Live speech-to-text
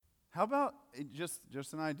How about just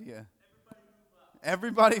an idea?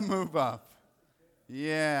 Everybody move up.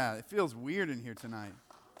 Yeah, it feels weird in here tonight.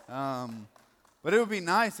 But it would be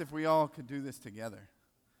nice if we all could do this together.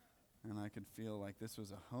 And I could feel like this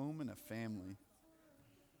was a home and a family.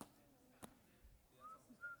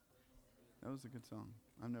 That was a good song.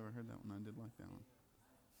 I've never heard that one. I did like that one.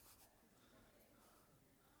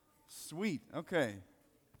 Sweet. Okay.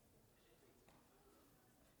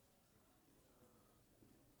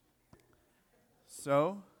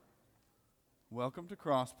 So, welcome to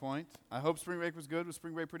Crosspoint. I hope spring break was good. Was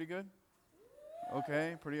spring break pretty good?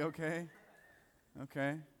 Okay, pretty okay.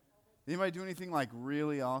 Okay. Anybody do anything like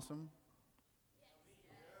really awesome?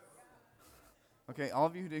 Okay, all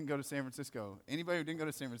of you who didn't go to San Francisco. Anybody who didn't go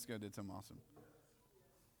to San Francisco did something awesome.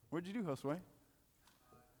 What did you do, Josue?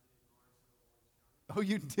 Oh,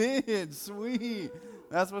 you did. Sweet.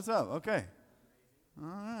 That's what's up. Okay. All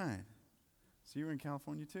right. So you were in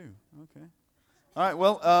California too. Okay. All right.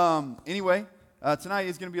 Well, anyway, tonight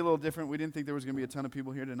is going to be a little different. We didn't think there was going to be a ton of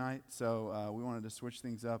people here tonight, so we wanted to switch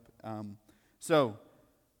things up. I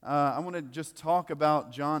want to just talk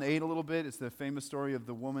about John 8 a little bit. It's the famous story of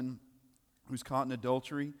the woman who's caught in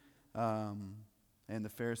adultery, and the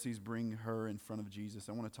Pharisees bring her in front of Jesus.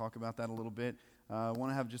 I want to talk about that a little bit. I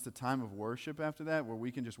want to have just a time of worship after that where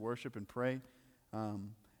we can just worship and pray.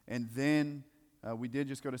 And then we did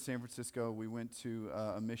just go to San Francisco. We went to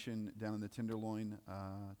a mission down in the Tenderloin,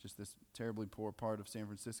 just this terribly poor part of San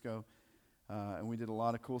Francisco. And we did a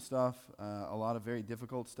lot of cool stuff, a lot of very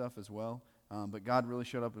difficult stuff as well. But God really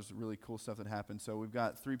showed up. It was really cool stuff that happened. So we've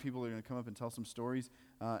got 3 people that are going to come up and tell some stories.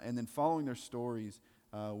 And then following their stories,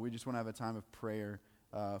 we just want to have a time of prayer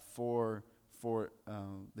for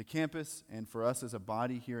the campus and for us as a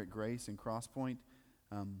body here at Grace and Crosspoint.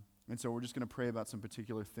 And so we're just going to pray about some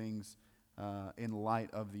particular things in light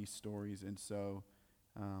of these stories. And so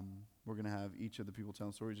we're going to have each of the people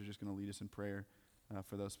telling stories are just going to lead us in prayer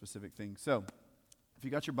for those specific things. So if you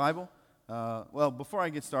got your Bible, well, before I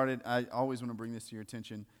get started, I always want to bring this to your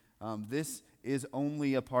attention. This is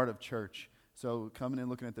only a part of church. So coming and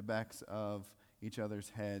looking at the backs of each other's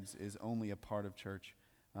heads is only a part of church.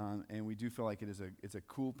 And we do feel like it's a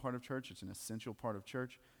cool part of church. It's an essential part of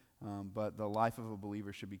church. But the life of a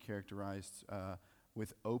believer should be characterized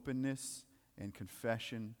with openness and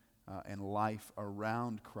confession and life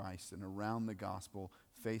around Christ and around the gospel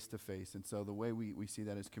face to face. And so the way we see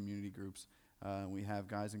that as community groups, we have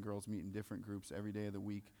guys and girls meet in different groups every day of the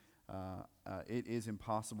week. It is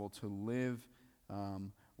impossible to live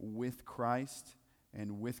with Christ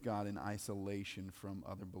and with God in isolation from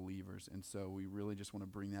other believers. And so we really just want to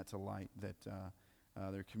bring that to light, that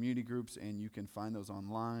there are community groups, and you can find those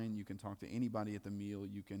online. You can talk to anybody at the meal.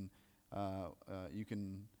 You can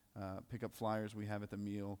pick up flyers we have at the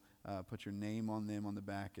meal, put your name on them on the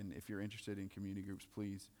back, and if you're interested in community groups,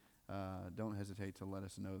 please don't hesitate to let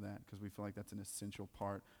us know that, because we feel like that's an essential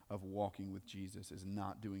part of walking with Jesus, is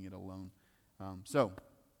not doing it alone. So,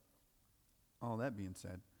 all that being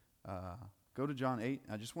said, go to John 8.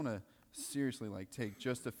 I just want to seriously take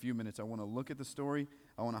just a few minutes. I want to look at the story.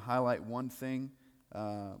 I want to highlight one thing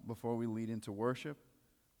before we lead into worship.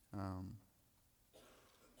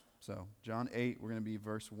 So, John 8, we're going to be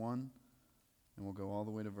verse 1, and we'll go all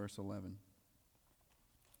the way to verse 11.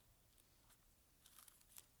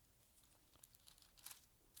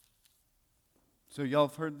 So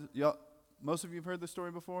most of you have heard this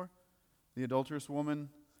story before? The adulterous woman,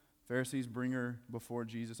 Pharisees bring her before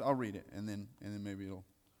Jesus. I'll read it, and then maybe it'll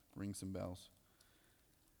ring some bells.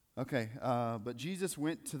 Okay, but Jesus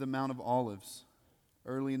went to the Mount of Olives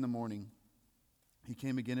early in the morning. He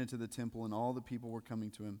came again into the temple, and all the people were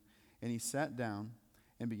coming to him. And he sat down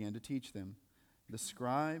and began to teach them. The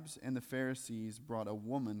scribes and the Pharisees brought a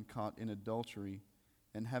woman caught in adultery,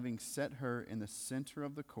 and having set her in the center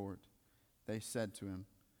of the court, they said to him,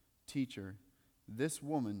 "Teacher, this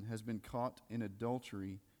woman has been caught in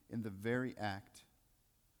adultery in the very act.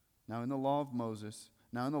 Now in the law Moses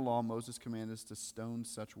commanded us to stone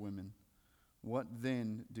such women. What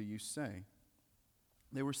then do you say?"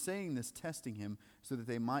 They were saying this, testing him, so that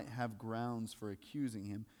they might have grounds for accusing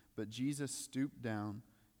him. But Jesus stooped down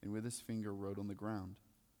and with his finger wrote on the ground.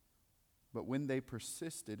 But when they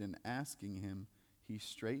persisted in asking him, he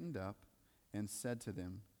straightened up and said to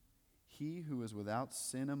them, "He who is without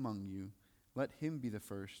sin among you, let him be the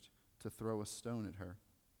first to throw a stone at her."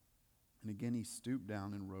 And again he stooped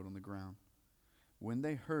down and wrote on the ground. When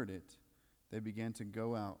they heard it, they began to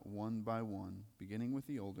go out one by one, beginning with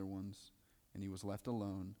the older ones, and he was left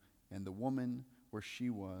alone, and the woman where she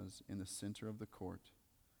was in the center of the court.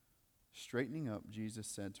 Straightening up, Jesus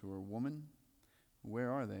said to her, "Woman,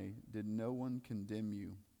 where are they? Did no one condemn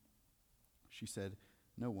you?" She said,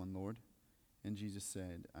 "No one, Lord." And Jesus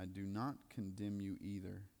said, "I do not condemn you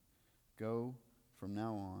either. Go from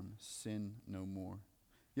now on, sin no more."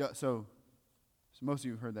 Yeah, so most of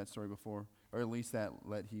you have heard that story before, or at least that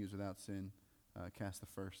let he who's without sin cast the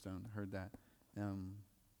first stone. Heard that.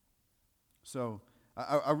 So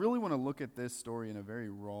I really want to look at this story in a very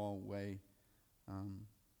raw way.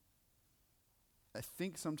 I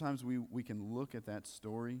think sometimes we can look at that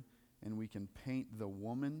story and we can paint the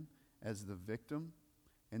woman as the victim,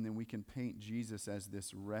 and then we can paint Jesus as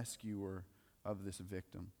this rescuer of this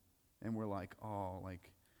victim. And we're like, oh,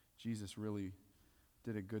 like Jesus really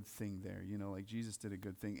did a good thing there. Like Jesus did a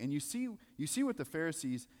good thing. And you see with the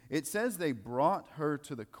Pharisees, it says they brought her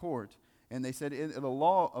to the court, and they said, in the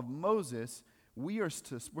law of Moses, we're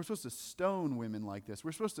supposed to stone women like this.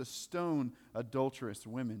 We're supposed to stone adulterous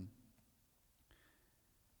women.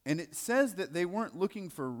 And it says that they weren't looking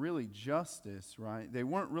for really justice, right? They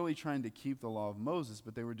weren't really trying to keep the law of Moses,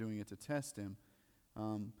 but they were doing it to test him.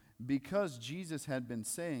 Because Jesus had been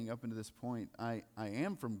saying up until this point, I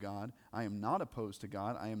am from God. I am not opposed to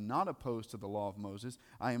God. I am not opposed to the law of Moses.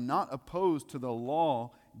 I am not opposed to the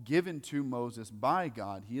law given to Moses by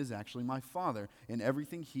God. He is actually my Father. And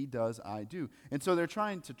everything he does, I do. And so they're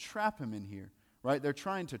trying to trap him in here, right? They're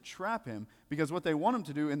trying to trap him because what they want him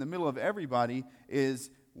to do in the middle of everybody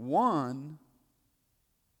is, one,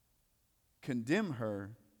 condemn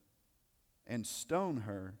her and stone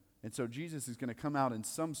her. And so Jesus is going to come out in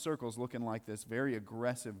some circles looking like this very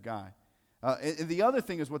aggressive guy. And the other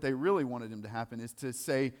thing is what they really wanted him to happen is to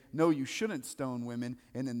say, no, you shouldn't stone women.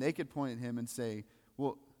 And then they could point at him and say,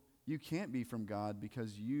 well, you can't be from God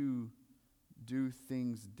because you do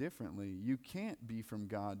things differently. You can't be from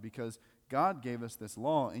God because God gave us this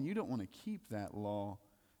law and you don't want to keep that law.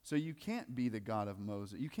 So you can't be the God of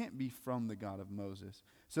Moses. You can't be from the God of Moses.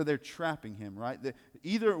 So they're trapping him, right?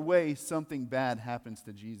 Either way, something bad happens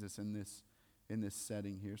to Jesus in this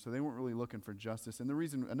setting here. So they weren't really looking for justice. And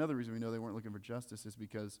another reason we know they weren't looking for justice is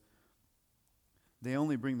because they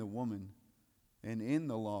only bring the woman. And in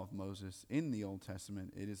the law of Moses, in the Old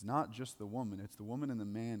Testament, it is not just the woman. It's the woman and the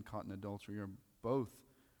man caught in adultery are both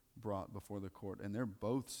brought before the court. And they're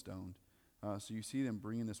both stoned. So you see them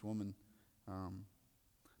bringing this woman.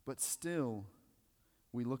 But still,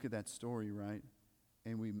 we look at that story, right?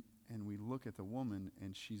 And we look at the woman,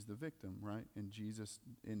 and she's the victim, right? And Jesus,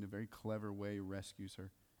 in a very clever way, rescues her.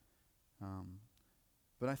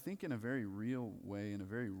 But I think in a very real way, in a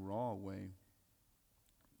very raw way,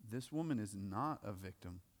 this woman is not a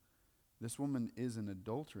victim. This woman is an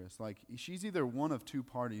adulteress. Like, she's either one of two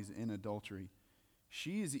parties in adultery.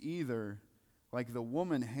 She's either like the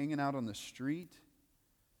woman hanging out on the street,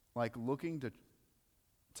 like looking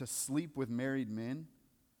to sleep with married men.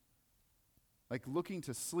 Like looking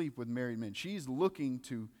to sleep with married men. She's looking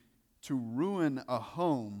to ruin a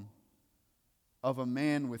home of a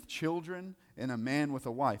man with children and a man with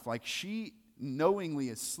a wife. Like she knowingly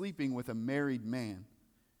is sleeping with a married man.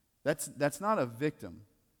 That's not a victim,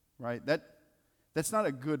 right? That's not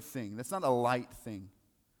a good thing. That's not a light thing.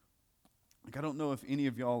 Like I don't know if any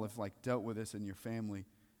of y'all have like dealt with this in your family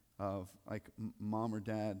of like mom or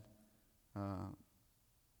dad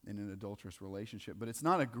in an adulterous relationship, but it's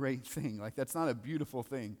not a great thing. Like that's not a beautiful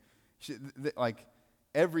thing. Like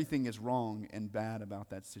everything is wrong and bad about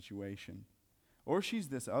that situation. Or she's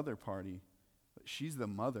this other party. She's the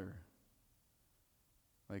mother.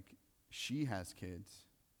 Like she has kids.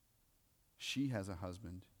 She has a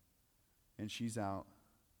husband. And she's out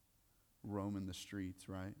roaming the streets,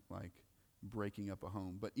 right? Like breaking up a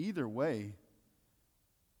home. But either way,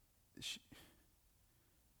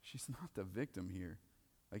 she's not the victim here.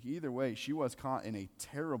 Like either way, she was caught in a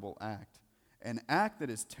terrible act. An act that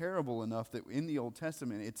is terrible enough that in the Old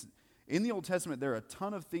Testament, there are a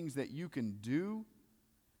ton of things that you can do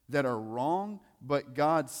that are wrong, but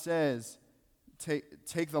God says,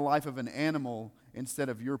 take the life of an animal instead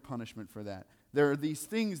of your punishment for that. There are these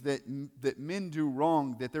things that men do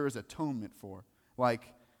wrong that there is atonement for.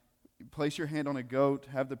 Like, place your hand on a goat,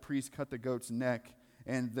 have the priest cut the goat's neck,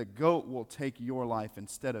 and the goat will take your life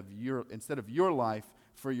instead of your life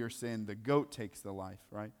for your sin. The goat takes the life,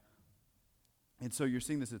 right? And so you're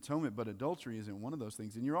seeing this atonement, but adultery isn't one of those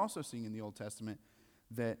things. And you're also seeing in the Old Testament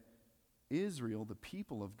that Israel, the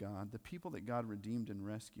people of God, the people that God redeemed and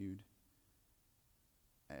rescued,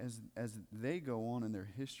 as they go on in their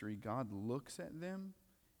history, God looks at them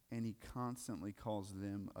and he constantly calls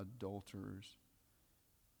them adulterers.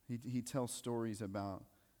 He tells stories about,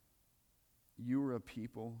 you were a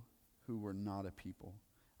people who were not a people.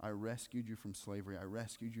 I rescued you from slavery. I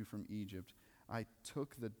rescued you from Egypt. I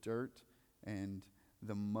took the dirt and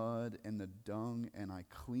the mud and the dung, and I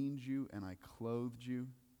cleaned you and I clothed you,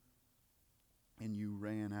 and you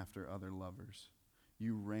ran after other lovers.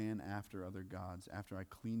 You ran after other gods after I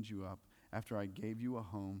cleaned you up, after I gave you a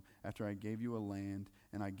home, after I gave you a land,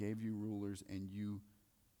 and I gave you rulers, and you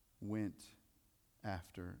went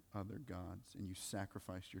after other gods, and you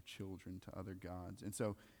sacrificed your children to other gods. And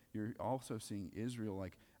so you're also seeing Israel,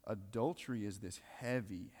 like adultery is this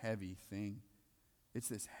heavy, heavy thing. It's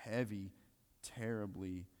this heavy,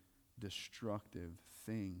 terribly destructive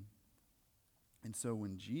thing. And so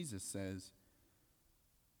when Jesus says,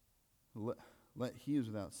 let he who is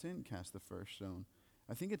without sin cast the first stone,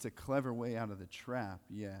 I think it's a clever way out of the trap,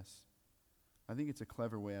 yes. I think it's a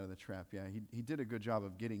clever way out of the trap, yeah. He did a good job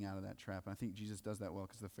of getting out of that trap, and I think Jesus does that well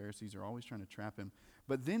because the Pharisees are always trying to trap him.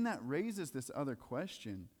 But then that raises this other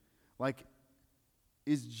question, like,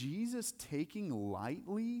 is Jesus taking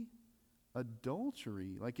lightly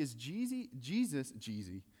adultery? Like, is Jesus,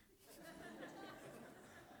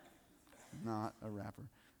 not a rapper,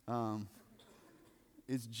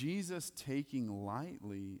 is Jesus taking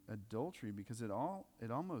lightly adultery? Because it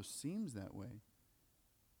almost seems that way.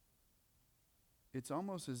 It's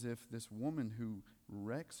almost as if this woman who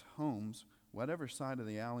wrecks homes, whatever side of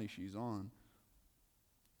the alley she's on,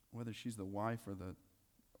 whether she's the wife or the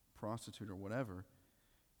prostitute or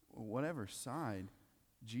whatever side,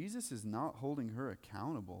 Jesus is not holding her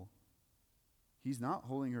accountable. He's not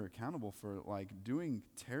holding her accountable for like doing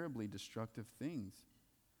terribly destructive things.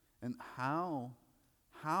 And how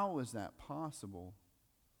is that possible?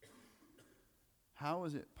 How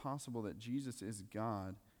is it possible that Jesus is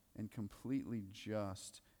God and completely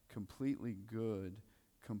just, completely good,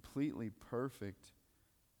 completely perfect,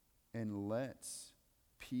 and lets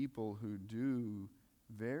people who do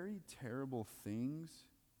very terrible things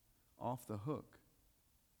off the hook?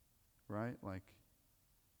 Right? Like,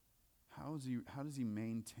 how does he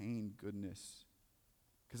maintain goodness?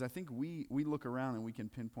 Because I think we look around and we can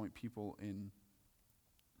pinpoint people in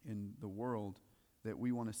the world that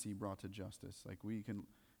we want to see brought to justice. Like we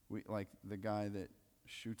like the guy that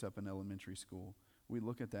shoots up an elementary school. We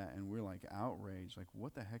look at that and we're like outraged. Like,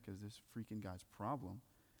 what the heck is this freaking guy's problem?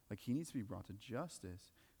 Like, he needs to be brought to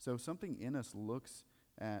justice. So something in us looks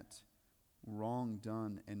at wrong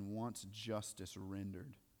done and wants justice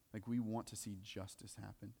rendered. Like, we want to see justice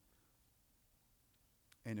happen.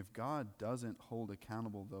 And if God doesn't hold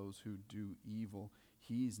accountable those who do evil,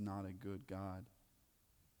 he's not a good God.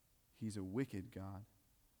 He's a wicked God.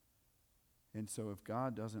 And so if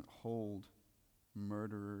God doesn't hold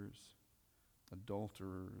murderers,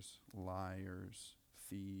 adulterers, liars,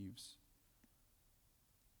 thieves,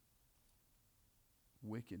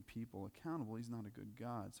 wicked people accountable, he's not a good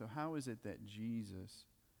God. So how is it that Jesus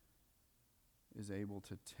is able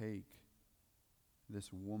to take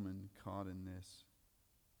this woman caught in this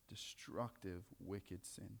destructive, wicked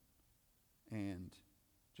sin and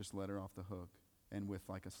just let her off the hook, and with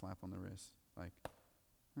like a slap on the wrist, like,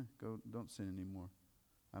 go, don't sin anymore.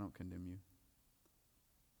 I don't condemn you.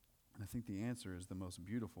 And I think the answer is the most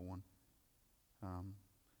beautiful one.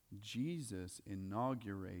 Jesus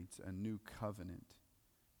inaugurates a new covenant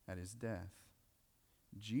at his death.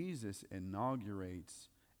 Jesus inaugurates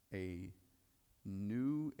a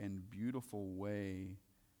new and beautiful way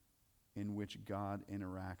in which God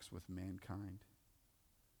interacts with mankind.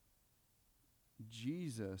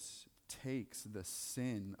 Jesus takes the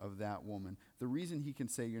sin of that woman. The reason he can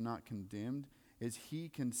say you're not condemned is he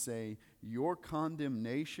can say your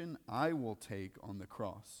condemnation I will take on the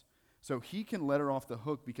cross. So he can let her off the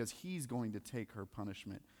hook because he's going to take her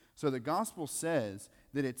punishment. So the gospel says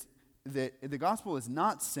that the gospel is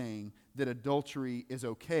not saying that adultery is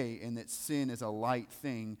okay and that sin is a light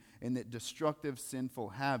thing and that destructive sinful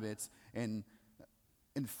habits and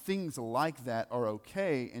things like that are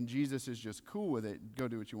okay and Jesus is just cool with it. Go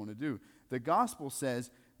do what you want to do. The gospel says,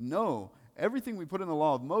 no, everything we put in the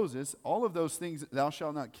law of Moses, all of those things, thou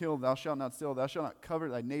shalt not kill, thou shalt not steal, thou shalt not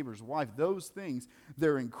covet thy neighbor's wife, those things,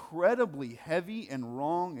 they're incredibly heavy and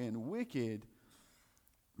wrong and wicked.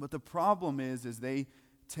 But the problem is they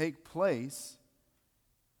take place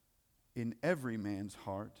in every man's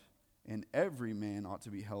heart, and every man ought to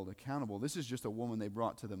be held accountable. This is just a woman they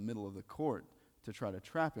brought to the middle of the court to try to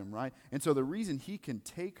trap him, right? And so the reason he can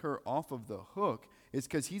take her off of the hook is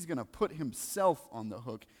because he's going to put himself on the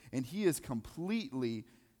hook, and he is completely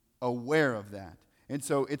aware of that. And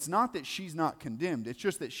so it's not that she's not condemned. It's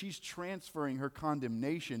just that she's transferring her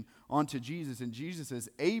condemnation onto Jesus, and Jesus is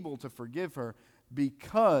able to forgive her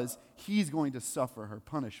because he's going to suffer her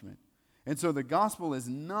punishment. And so the gospel is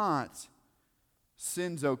not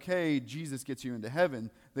sin's okay, Jesus gets you into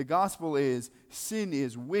heaven. The gospel is sin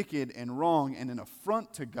is wicked and wrong and an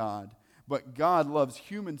affront to God, but God loves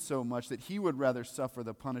humans so much that he would rather suffer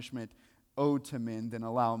the punishment owed to men than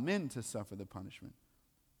allow men to suffer the punishment.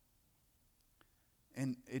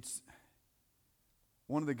 And it's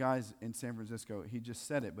one of the guys in San Francisco, he just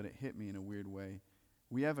said it, but it hit me in a weird way.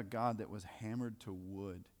 We have a God that was hammered to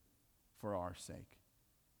wood for our sake.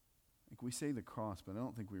 Like, we say the cross, but I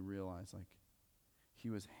don't think we realize, like, he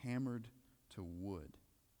was hammered to wood.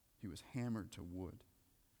 He was hammered to wood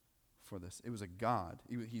for this. It was a God.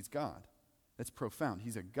 He's God. That's profound.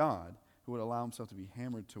 He's a God who would allow himself to be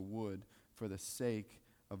hammered to wood for the sake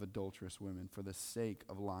of adulterous women, for the sake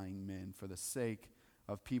of lying men, for the sake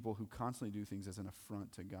of people who constantly do things as an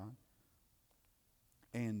affront to God.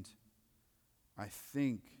 And I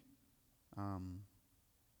think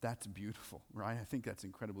that's beautiful, right? I think that's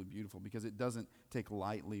incredibly beautiful because it doesn't take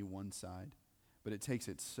lightly one side, but it takes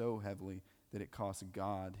it so heavily that it costs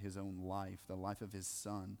God his own life, the life of his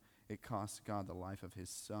son. It costs God the life of his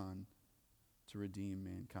son to redeem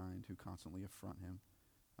mankind who constantly affront him.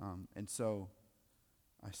 And so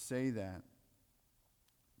I say that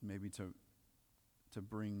maybe to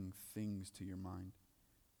bring things to your mind.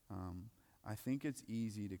 I think it's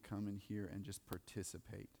easy to come in here and just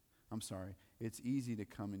participate. It's easy to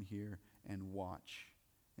come in here and watch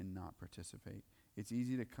and not participate. It's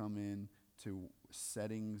easy to come in to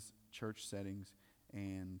settings, church settings,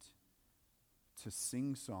 and to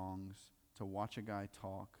sing songs, to watch a guy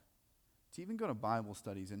talk, to even go to Bible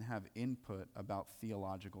studies and have input about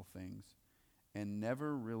theological things and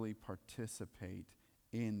never really participate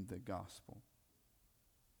in the gospel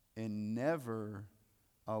and never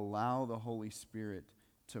allow the Holy Spirit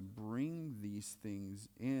to bring these things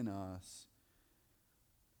in us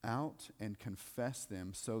out and confess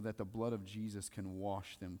them so that the blood of Jesus can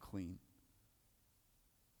wash them clean.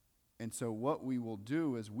 And so what we will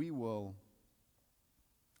do is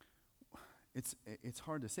it's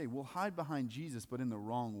hard to say. We'll hide behind Jesus, but in the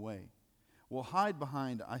wrong way. We'll hide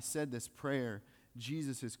behind, I said this prayer,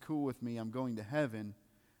 Jesus is cool with me, I'm going to heaven,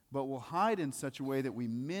 but we'll hide in such a way that we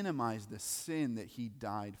minimize the sin that he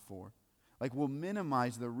died for. Like, we'll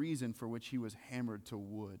minimize the reason for which he was hammered to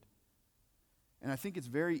wood. And I think it's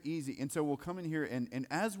very easy. And so we'll come in here, and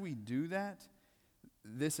as we do that,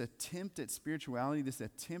 this attempt at spirituality, this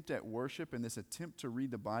attempt at worship, and this attempt to read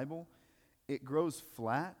the Bible, it grows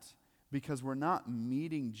flat because we're not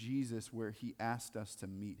meeting Jesus where he asked us to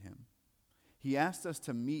meet him. He asked us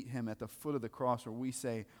to meet him at the foot of the cross where we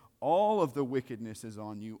say, all of the wickedness is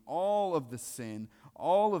on you, all of the sin,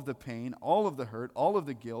 all of the pain, all of the hurt, all of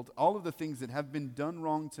the guilt, all of the things that have been done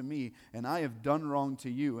wrong to me, and I have done wrong to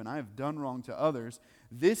you, and I have done wrong to others.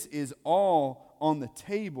 This is all on the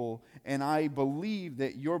table, and I believe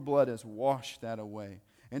that your blood has washed that away.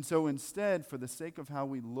 And so instead, for the sake of how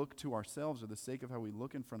we look to ourselves or the sake of how we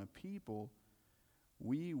look in front of people,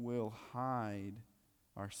 we will hide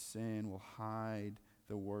our sin, will hide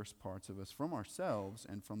the worst parts of us from ourselves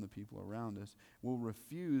and from the people around us. We'll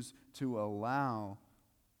refuse to allow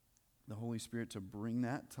the Holy Spirit to bring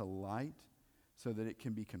that to light so that it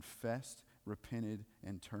can be confessed, repented,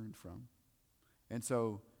 and turned from. And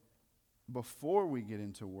so before we get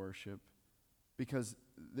into worship, because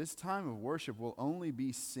this time of worship will only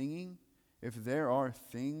be singing if there are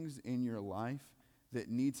things in your life that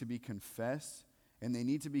need to be confessed, and they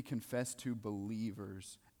need to be confessed to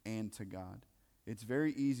believers and to God. It's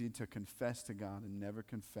very easy to confess to God and never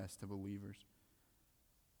confess to believers.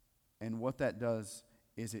 And what that does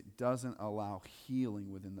is it doesn't allow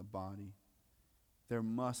healing within the body. There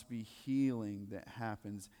must be healing that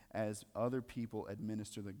happens as other people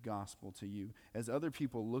administer the gospel to you. As other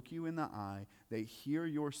people look you in the eye, they hear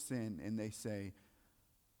your sin and they say,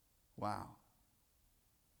 wow,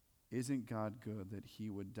 isn't God good that he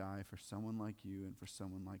would die for someone like you and for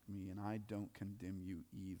someone like me? And I don't condemn you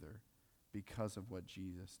either because of what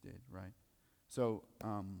Jesus did, right? So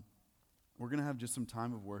we're going to have just some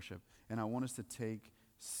time of worship, and I want us to take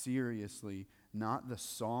seriously not the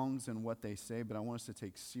songs and what they say, but I want us to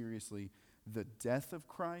take seriously the death of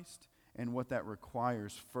Christ and what that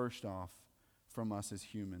requires first off from us as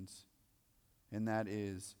humans. And that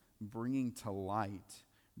is bringing to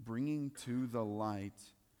the light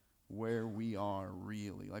where we are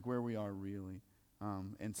really,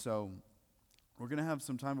 and so we're going to have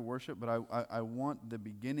some time of worship, but I want the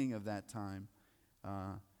beginning of that time.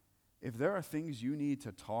 If there are things you need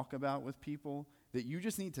to talk about with people that you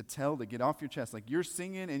just need to tell to get off your chest, like you're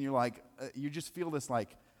singing and you're like, you just feel this like,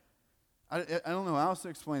 I don't know how else to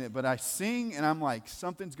explain it, but I sing and I'm like,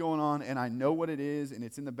 something's going on and I know what it is and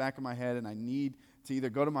it's in the back of my head and I need to either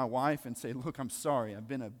go to my wife and say, look, I'm sorry, I've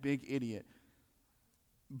been a big idiot.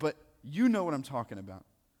 But you know what I'm talking about.